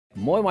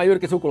Moi, mä oon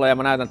Jyrki Sukula ja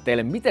mä näytän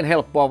teille, miten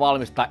helppoa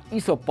valmistaa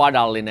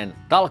isopadallinen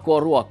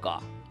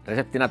talkooruokaa.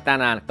 Reseptinä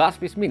tänään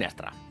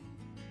kasvisminestra.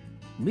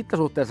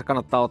 Mittasuhteessa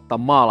kannattaa ottaa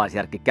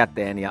maalaisjärki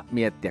käteen ja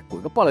miettiä,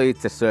 kuinka paljon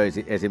itse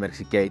söisi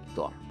esimerkiksi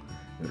keittoa.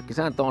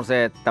 Nyrkkisääntö on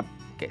se, että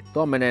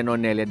keittoa menee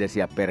noin 4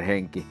 desiä per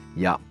henki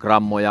ja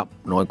grammoja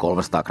noin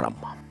 300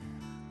 grammaa.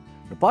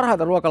 No,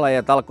 parhaita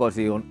ruokalajeja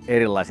talkoisiin on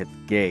erilaiset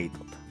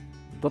keitot.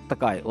 Totta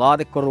kai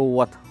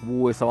laatikkoruuat,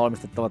 vuuissa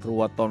valmistettavat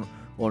ruuat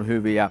on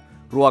hyviä.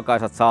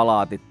 Ruokaisat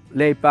salaatit.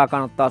 Leipää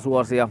kannattaa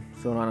suosia,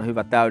 se on aina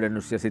hyvä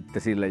täydennys, ja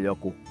sitten sille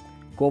joku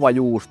kova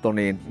juusto,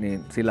 niin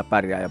sillä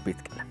pärjää jo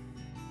pitkälle.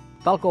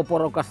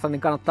 Talkooporukassa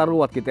niin kannattaa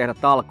ruuatkin tehdä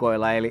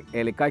talkoilla,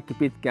 eli kaikki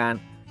pitkään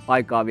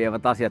aikaa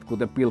vievät asiat,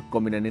 kuten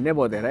pilkkominen, niin ne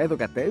voi tehdä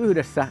etukäteen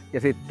yhdessä,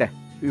 ja sitten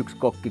 1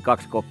 kokki,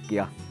 2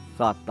 kokkia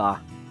saattaa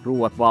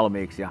ruuat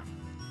valmiiksi ja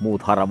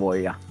muut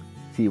haravoi ja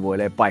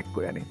siivoilee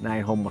paikkoja, niin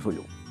näin homma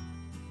sujuu.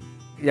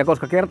 Ja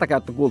koska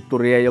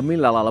kertakäyttökulttuuri ei ole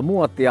millään lailla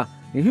muotia,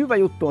 niin hyvä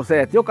juttu on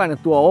se, että jokainen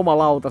tuo oma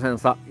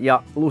lautasensa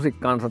ja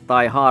lusikkansa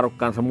tai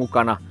haarukkansa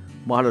mukana,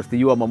 mahdollisesti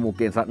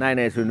juomamukinsa. Näin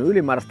ei synny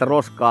ylimääräistä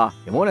roskaa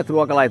ja monet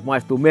ruokalajit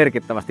maistuu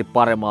merkittävästi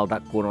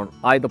paremmalta, kun on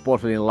aito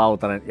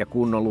posliinilautanen ja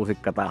kunnon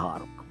lusikka tai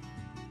haarukka.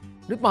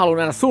 Nyt mä haluan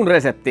nähdä sun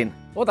reseptin.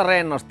 Ota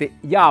rennosti,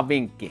 jaa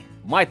vinkki.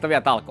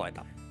 Maittavia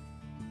talkoita!